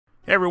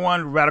Hey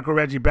everyone, Radical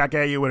Reggie back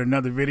at you with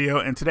another video,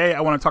 and today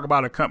I want to talk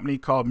about a company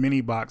called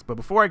MiniBox. But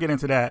before I get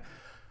into that,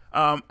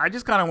 I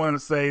just kind of want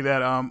to say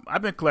that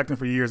I've been collecting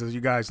for years, as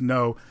you guys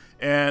know,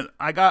 and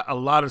I got a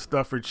lot of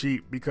stuff for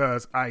cheap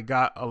because I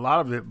got a lot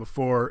of it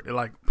before,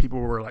 people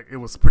were like, it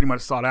was pretty much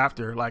sought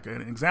after. Like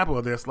an example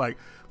of this, like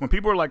when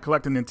people were like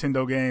collecting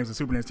Nintendo games and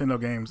Super Nintendo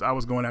games, I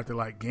was going after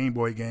like Game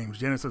Boy games,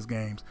 Genesis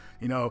games,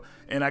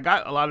 and I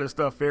got a lot of this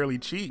stuff fairly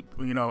cheap,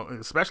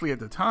 especially at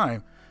the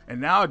time. And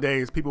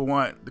nowadays, people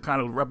want to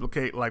kind of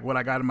replicate like what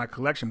I got in my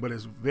collection, but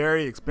it's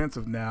very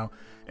expensive now.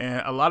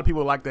 And a lot of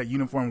people like that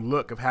uniform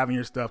look of having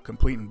your stuff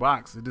complete in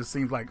box. It just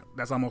seems like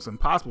that's almost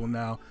impossible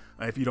now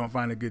if you don't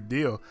find a good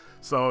deal.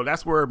 So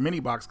that's where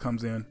MiniBox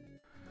comes in.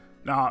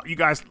 Now, you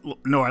guys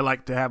know I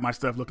like to have my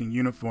stuff looking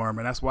uniform,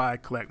 and that's why I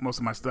collect most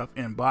of my stuff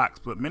in box.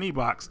 But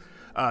MiniBox,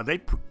 they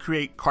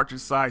create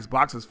cartridge-sized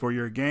boxes for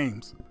your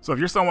games. So if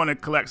you're someone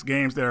that collects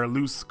games that are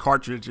loose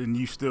cartridge and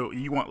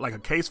you want like a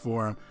case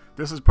for them,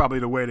 this is probably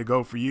the way to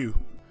go for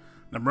you.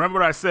 Now remember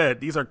what I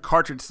said, these are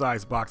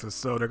cartridge-sized boxes,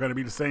 so they're going to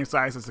be the same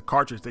size as the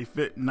cartridge. They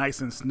fit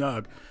nice and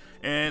snug,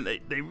 and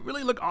they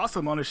really look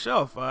awesome on the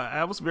shelf.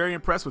 I was very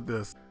impressed with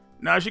this.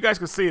 Now, as you guys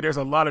can see, there's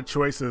a lot of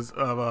choices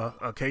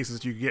of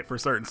cases you can get for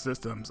certain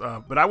systems,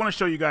 but I want to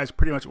show you guys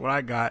pretty much what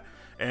I got,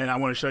 and I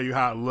want to show you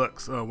how it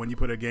looks when you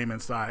put a game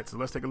inside. So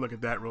let's take a look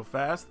at that real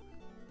fast.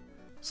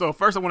 So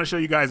first I want to show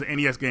you guys an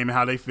NES game and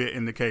how they fit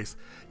in the case.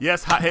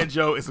 Yes, Hothead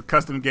Joe is a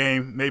custom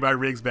game made by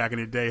Riggs back in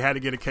the day. Had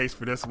to get a case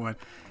for this one.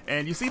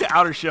 And you see the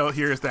outer shell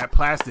here is that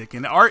plastic,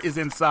 and the art is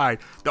inside.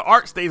 The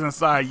art stays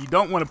inside. You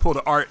don't want to pull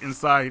the art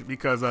inside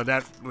because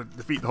that would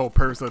defeat the whole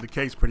purpose of the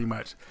case pretty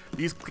much.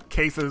 These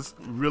cases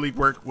really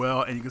work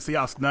well, and you can see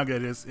how snug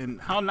it is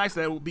and how nice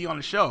that will be on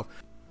the shelf.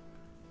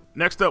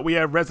 Next up, we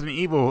have Resident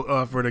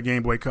Evil for the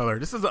Game Boy Color.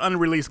 This is an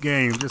unreleased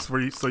game, just for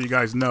you, so you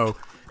guys know.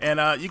 And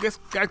you guys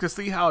can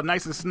see how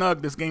nice and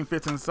snug this game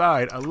fits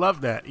inside. I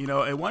love that.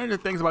 And one of the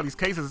things about these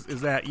cases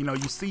is that, you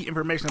see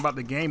information about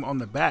the game on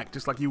the back,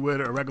 just like you would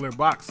a regular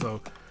box.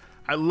 So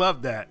I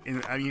love that.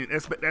 And I mean,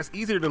 that's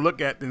easier to look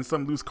at than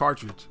some loose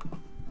cartridge.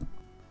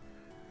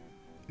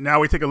 Now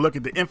we take a look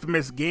at the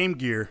infamous Game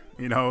Gear.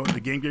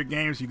 The Game Gear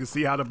games, you can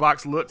see how the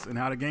box looks and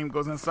how the game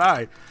goes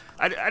inside.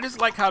 I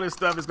just like how this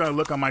stuff is going to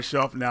look on my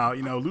shelf now.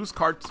 Loose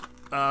carts,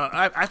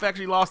 I've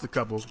actually lost a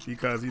couple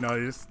because,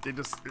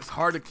 it's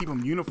hard to keep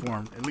them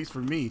uniform, at least for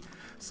me.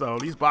 So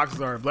these boxes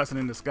are a blessing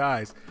in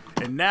disguise.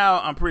 And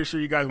now I'm pretty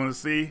sure you guys want to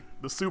see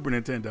the Super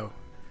Nintendo,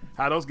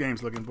 how those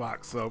games look in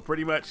box. So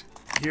pretty much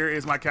here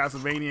is my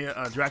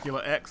Castlevania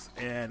Dracula X,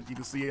 and you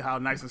can see how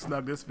nice and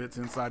snug this fits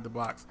inside the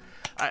box.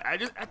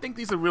 I think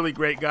these are really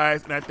great,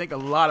 guys, and I think a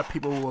lot of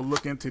people will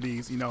look into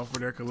these, for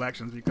their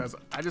collections, because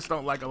I just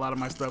don't like a lot of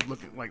my stuff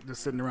looking like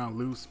just sitting around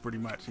loose pretty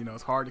much.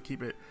 It's hard to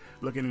keep it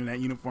looking in that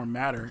uniform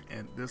matter,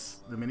 and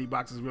the mini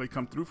boxes really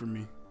come through for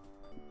me.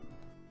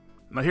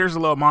 Now here's a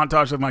little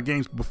montage of my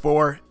games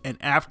before and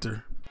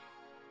after.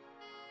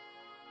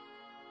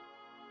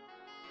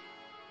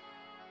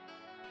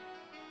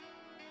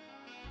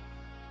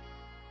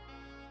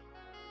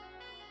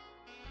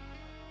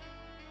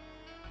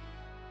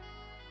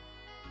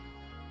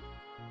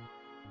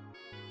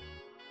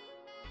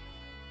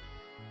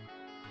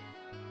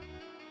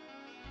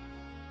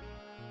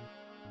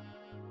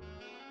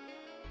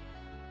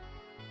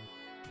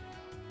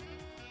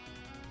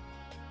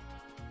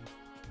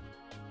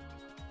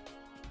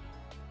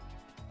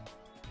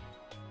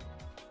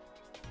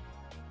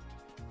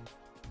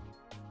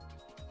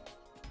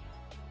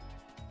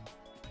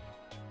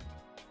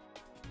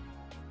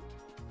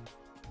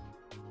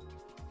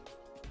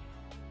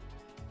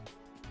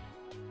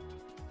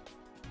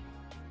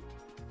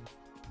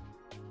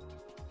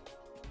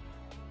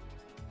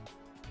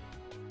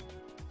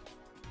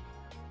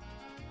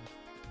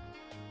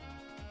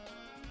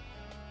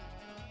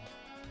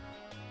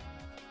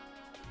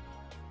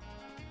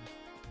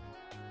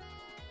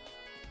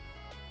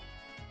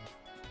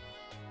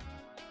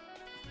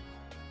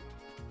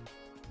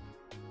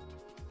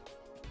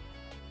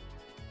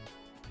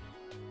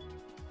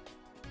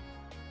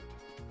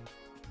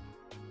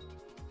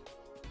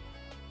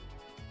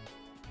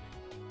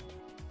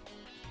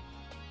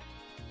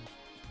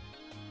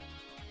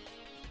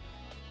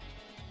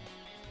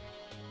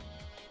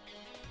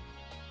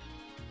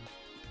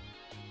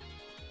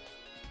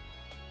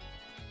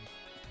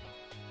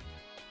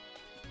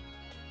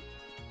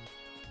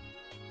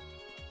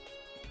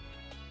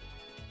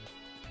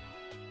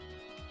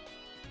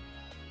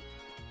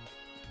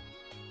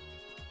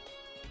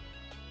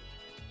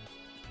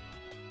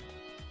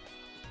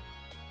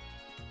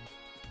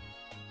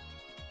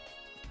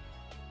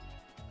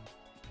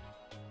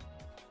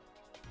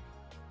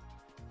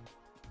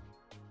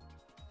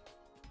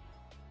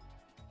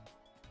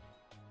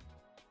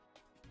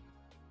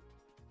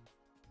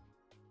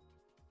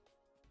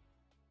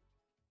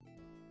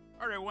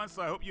 All right, everyone,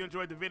 so I hope you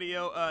enjoyed the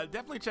video.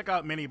 Definitely check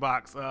out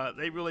MiniBox.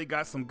 They really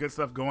got some good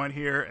stuff going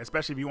here,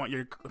 especially if you want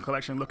your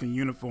collection looking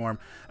uniform.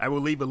 I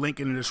will leave a link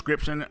in the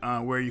description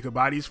where you can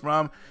buy these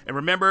from. And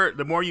remember,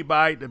 the more you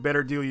buy, the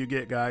better deal you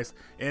get, guys.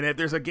 And if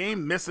there's a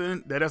game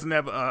missing that doesn't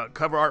have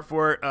cover art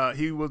for it,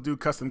 he will do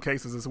custom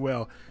cases as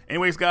well.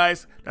 Anyways,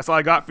 guys, that's all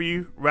I got for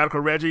you,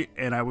 Radical Reggie,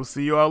 and I will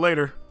see you all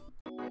later.